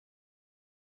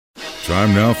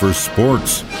Time now for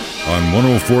sports on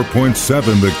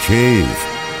 104.7 The Cave.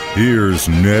 Here's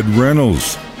Ned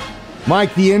Reynolds.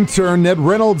 Mike the intern, Ned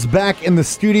Reynolds, back in the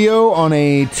studio on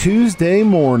a Tuesday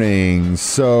morning.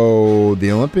 So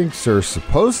the Olympics are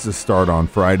supposed to start on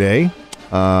Friday,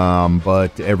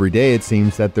 but every day it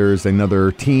seems that there's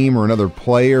another team or another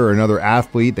player or another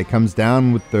athlete that comes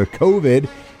down with the COVID.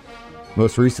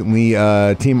 Most recently,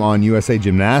 a team on USA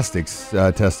Gymnastics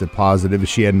tested positive.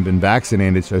 She hadn't been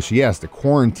vaccinated, so she has to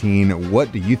quarantine.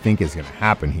 What do you think is going to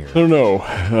happen here? I don't know.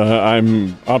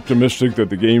 I'm optimistic that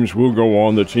the games will go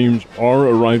on. The teams are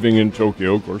arriving in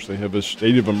Tokyo. Of course, they have a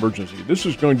state of emergency. This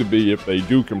is going to be, if they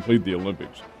do complete the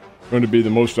Olympics, going to be the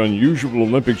most unusual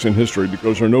Olympics in history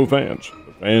because there are no fans.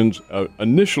 The fans,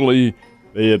 initially,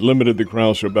 they had limited the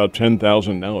crowds to about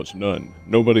 10,000. Now it's none.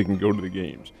 Nobody can go to the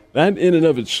games. That in and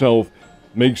of itself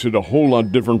makes it a whole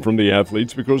lot different from the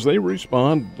athletes because they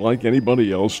respond like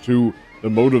anybody else to the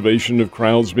motivation of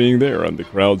crowds being there, and the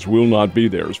crowds will not be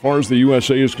there. As far as the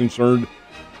USA is concerned,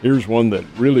 here's one that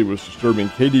really was disturbing.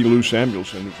 Katie Lou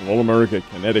Samuelson, who's an All-America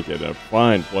Connecticut, a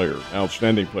fine player,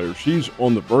 outstanding player. She's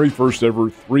on the very first ever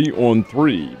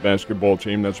 3-on-3 basketball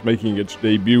team that's making its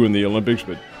debut in the Olympics,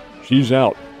 but she's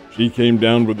out. She came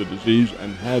down with the disease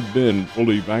and had been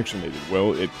fully vaccinated.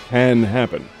 Well, it can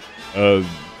happen.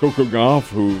 Coco Gauff,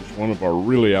 who's one of our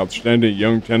really outstanding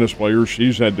young tennis players,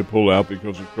 she's had to pull out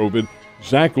because of COVID.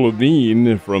 Zach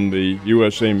LaVine from the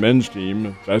USA men's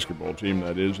team, basketball team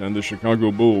that is, and the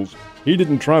Chicago Bulls, he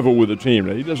didn't travel with the team.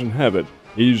 Now, he doesn't have it.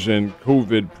 He's in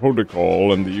COVID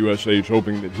protocol, and the USA is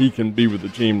hoping that he can be with the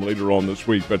team later on this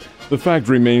week. But the fact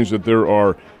remains that there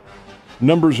are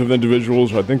numbers of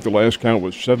individuals. I think the last count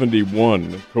was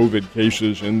 71 COVID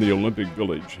cases in the Olympic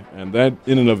Village, and that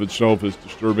in and of itself is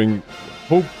disturbing.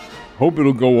 Hope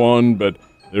it'll go on, but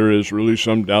there is really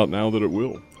some doubt now that it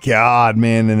will. God,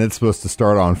 man, and it's supposed to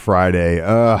start on Friday.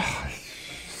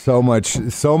 So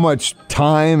much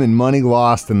time and money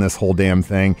lost in this whole damn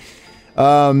thing.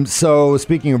 So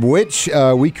speaking of which,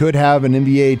 we could have an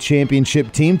NBA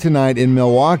championship team tonight in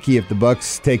Milwaukee if the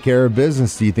Bucks take care of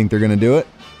business. Do you think they're going to do it?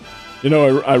 You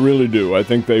know, I really do. I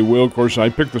think they will. Of course, I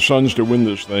picked the Suns to win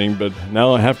this thing, but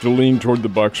now I have to lean toward the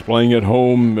Bucks playing at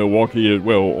home. Milwaukee,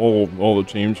 well, all the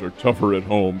teams are tougher at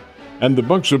home, and the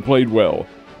Bucks have played well.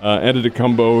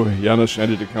 Giannis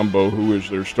Antetokounmpo, who is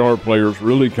their star player, is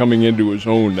really coming into his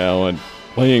own now and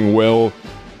playing well.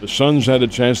 The Suns had a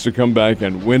chance to come back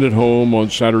and win at home on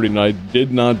Saturday night.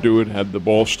 Did not do it. Had the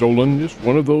ball stolen. Just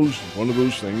one of those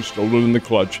things, stolen in the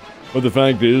clutch. But the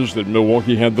fact is that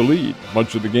Milwaukee had the lead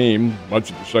much of the game, much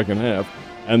of the second half,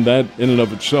 and that in and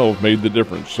of itself made the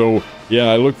difference. So, yeah,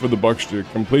 I look for the Bucks to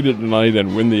complete it tonight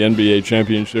and win the NBA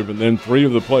championship, and then 3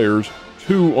 of the players,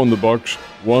 2 on the Bucks,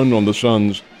 1 on the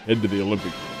Suns, head to the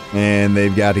Olympics. And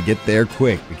they've got to get there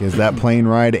quick because that plane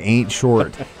ride ain't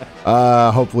short.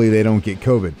 Hopefully they don't get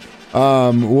COVID.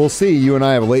 We'll see. You and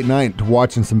I have a late night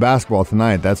watching some basketball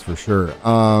tonight, that's for sure.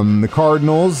 The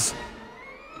Cardinals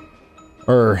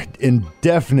are in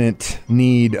definite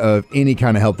need of any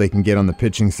kind of help they can get on the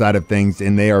pitching side of things,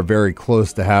 and they are very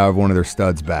close to have one of their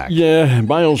studs back. Yeah,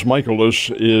 Miles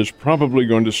Mikolas is probably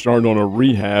going to start on a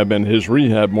rehab, and his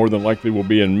rehab more than likely will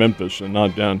be in Memphis and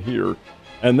not down here.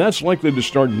 And that's likely to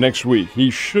start next week.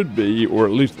 He should be, or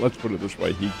at least let's put it this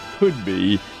way, he could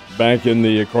be back in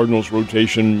the Cardinals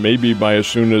rotation maybe by as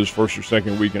soon as first or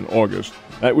second week in August.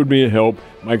 That would be a help.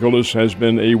 Mikolas has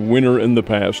been a winner in the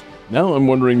past. Now I'm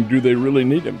wondering, do they really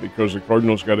need him? Because the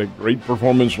Cardinals got a great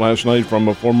performance last night from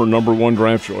a former number 1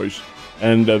 draft choice,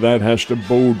 and that has to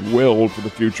bode well for the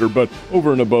future. But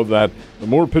over and above that, the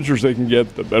more pitchers they can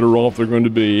get, the better off they're going to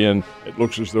be, and it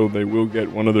looks as though they will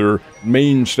get one of their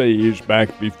mainstays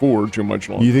back before too much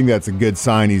longer. You think that's a good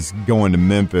sign he's going to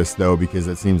Memphis, though, because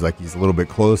it seems like he's a little bit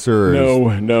closer?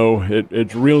 No.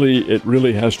 It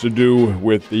really has to do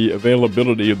with the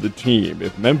availability of the team.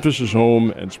 If Memphis is home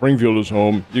and Springfield is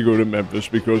home, you go to Memphis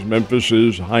because Memphis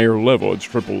is higher level. It's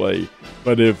AAA.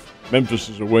 But if Memphis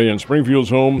is away and Springfield's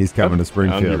home, he's coming to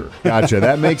Springfield. Gotcha.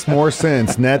 That makes more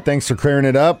sense. Ned, thanks for clearing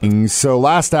it up. So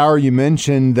last hour you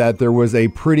mentioned that there was a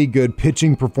pretty good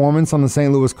pitching performance on the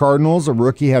St. Louis Cardinals. A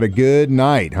rookie had a good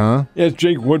night, huh? Yeah, it's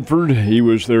Jake Woodford. He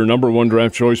was their number 1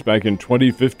 draft choice back in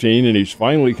 2015, and he's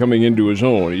finally coming into his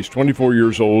own. He's 24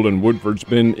 years old, and Woodford's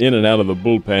been in and out of the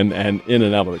bullpen and in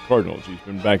and out of the Cardinals. He's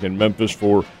been back in Memphis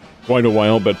for quite a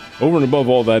while, but over and above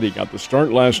all that, he got the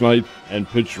start last night and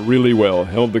pitched really well,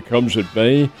 held the Cubs at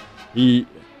bay. I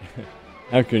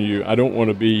don't want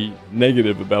to be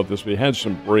negative about this, but he had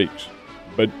some breaks.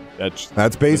 but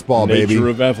that's baseball, the nature baby.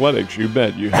 of athletics. You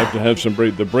bet. You have to have some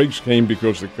break. The breaks came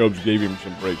because the Cubs gave him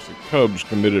some breaks. The Cubs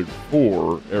committed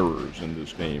 4 errors in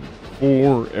this game.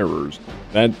 4 errors.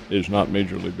 That is not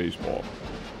Major League Baseball.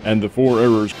 And the 4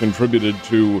 errors contributed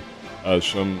to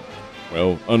some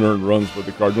unearned runs for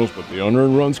the Cardinals, but the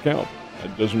unearned runs count.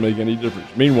 That doesn't make any difference.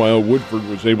 Meanwhile, Woodford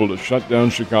was able to shut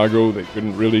down Chicago. They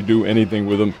couldn't really do anything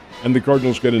with them, and the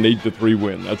Cardinals get an 8-3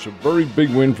 win. That's a very big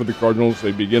win for the Cardinals.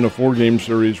 They begin a 4-game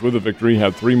series with a victory,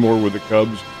 have 3 more with the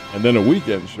Cubs, and then a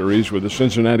weekend series with the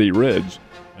Cincinnati Reds.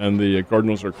 And the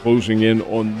Cardinals are closing in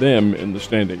on them in the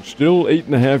standings. Still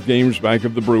 8.5 games back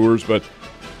of the Brewers, but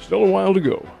still a while to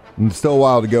go. Still a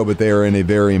while to go, but they are in a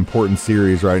very important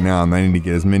series right now, and they need to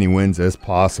get as many wins as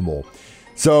possible.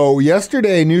 So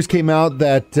yesterday, news came out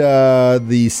that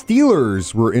the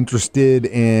Steelers were interested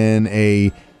in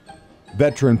a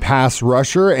veteran pass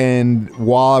rusher, and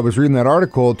while I was reading that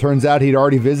article, it turns out he'd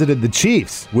already visited the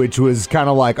Chiefs, which was kind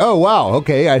of like, oh, wow,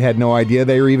 okay, I had no idea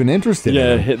they were even interested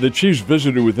in him. Yeah, the Chiefs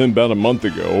visited with him about a month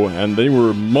ago, and they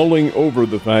were mulling over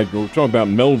the fact, we're talking about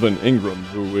Melvin Ingram,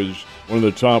 who is one of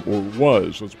the top, or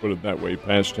was, let's put it that way,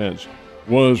 past tense,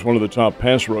 was one of the top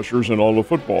pass rushers in all of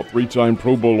football, 3-time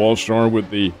Pro Bowl All-Star with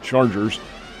the Chargers.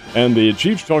 And the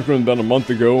Chiefs talked to him about a month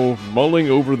ago, mulling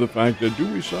over the fact that, do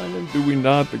we sign him, do we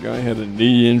not? The guy had a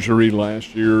knee injury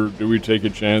last year. Do we take a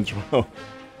chance? Well,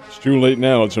 it's too late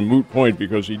now. It's a moot point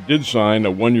because he did sign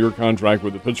a 1-year contract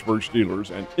with the Pittsburgh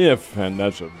Steelers. And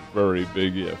that's a very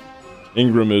big if,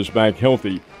 Ingram is back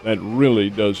healthy, that really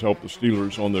does help the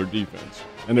Steelers on their defense.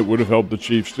 And it would have helped the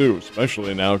Chiefs, too,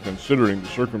 especially now considering the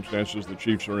circumstances the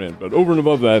Chiefs are in. But over and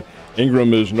above that,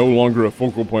 Ingram is no longer a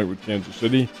focal point with Kansas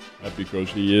City because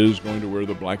he is going to wear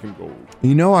the black and gold.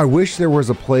 You know, I wish there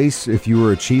was a place, if you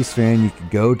were a Chiefs fan, you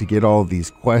could go to get all these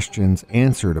questions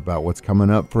answered about what's coming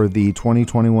up for the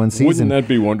 2021 season. Wouldn't that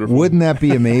be wonderful? Wouldn't that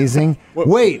be amazing?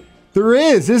 Wait, there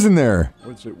is, isn't there?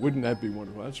 What's it? Wouldn't that be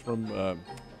wonderful? That's from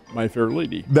My Fair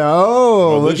Lady.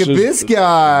 No, look at this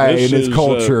guy and his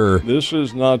culture. This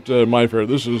is not My Fair.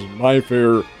 This is My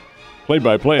Fair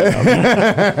play-by-play.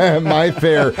 My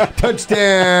Fair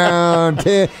touchdown.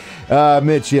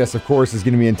 Mitch, yes, of course, is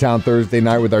going to be in town Thursday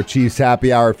night with our Chiefs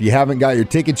Happy Hour. If you haven't got your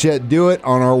tickets yet, do it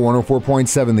on our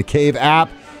 104.7 The Cave app.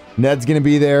 Ned's going to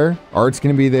be there. Art's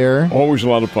going to be there. Always a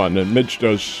lot of fun. And Mitch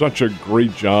does such a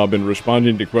great job in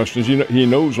responding to questions. He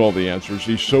knows all the answers.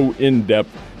 He's so in-depth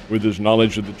with his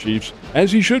knowledge of the Chiefs,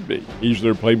 as he should be. He's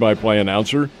their play-by-play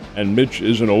announcer, and Mitch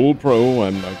is an old pro.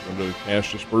 I'm not going to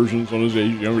cast aspersions on his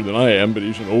age, younger than I am, but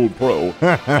he's an old pro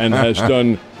and has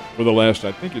done for the last,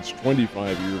 I think it's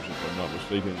 25 years, if I'm not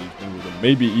mistaken, he's been with them,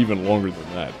 maybe even longer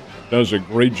than that. Does a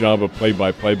great job of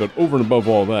play-by-play, but over and above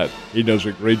all that, he does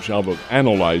a great job of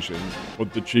analyzing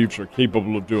what the Chiefs are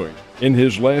capable of doing. In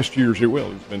his last years, he's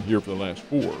been here for the last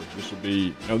 4.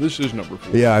 This is number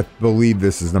 4. Yeah, I believe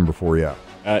this is number 4, yeah.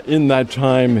 In that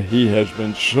time, he has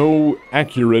been so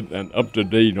accurate and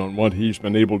up-to-date on what he's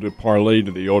been able to parlay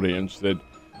to the audience that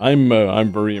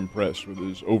I'm very impressed with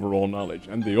his overall knowledge.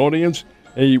 And the audience,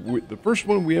 the first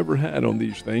one we ever had on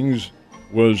these things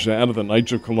was out of the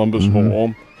Knights of Columbus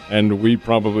Hall, and we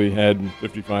probably had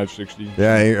 55, 60.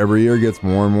 Yeah, every year gets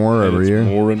more and more every year.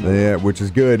 More and more. Yeah, which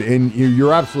is good. And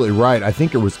you're absolutely right. I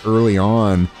think it was early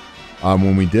on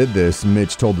when we did this,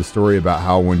 Mitch told the story about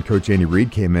how when Coach Andy Reid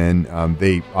came in,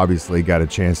 they obviously got a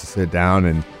chance to sit down,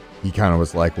 and he kind of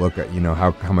was like, look,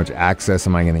 how much access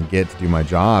am I going to get to do my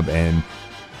job? And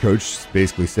Coach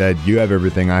basically said, you have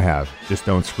everything I have. Just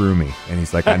don't screw me. And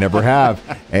he's like, I never have.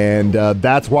 And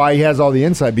that's why he has all the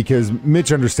insight, because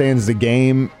Mitch understands the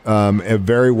game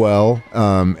very well,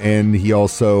 and he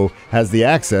also has the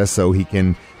access so he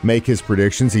can make his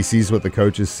predictions. He sees what the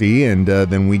coaches see, and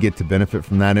then we get to benefit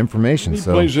from that information.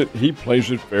 He plays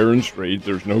it fair and straight.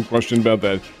 There's no question about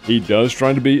that. He does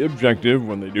try to be objective.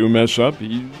 When they do mess up,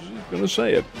 he's going to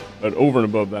say it. But over and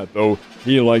above that, though,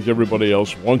 he, like everybody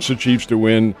else, wants the Chiefs to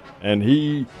win, and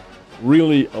he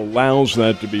really allows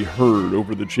that to be heard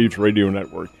over the Chiefs radio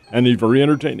network. And he's very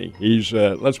entertaining. He's,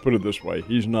 let's put it this way,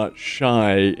 he's not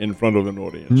shy in front of an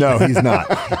audience. No, he's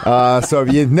not. So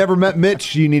if you've never met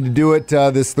Mitch, you need to do it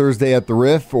this Thursday at the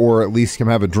Riff, or at least come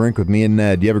have a drink with me and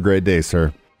Ned. You have a great day,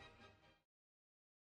 sir.